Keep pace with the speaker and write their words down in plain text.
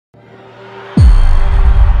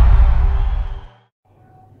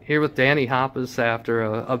here with Dani Hoppes after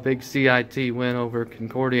a big CIT win over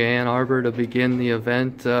Concordia-Ann Arbor to begin the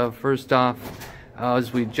event. First off,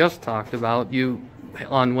 as we just talked about, you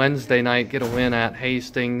on Wednesday night get a win at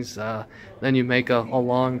Hastings, then you make a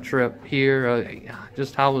long trip here.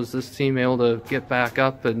 Just how was this team able to get back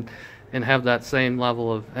up and have that same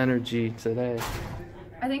level of energy today?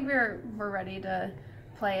 I think we're ready to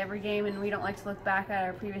play every game, and we don't like to look back at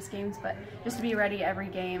our previous games, but just to be ready every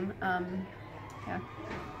game. Yeah.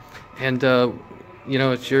 And you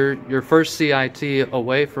know, it's your first CIT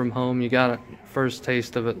away from home. You got a first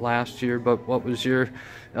taste of it last year, but what was your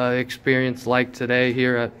experience like today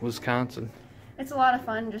here at Wisconsin? It's a lot of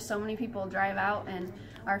fun. Just so many people drive out, and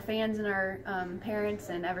our fans and our parents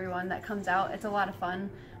and everyone that comes out. It's a lot of fun.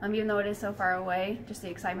 Even though it is so far away, just the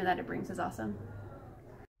excitement that it brings is awesome.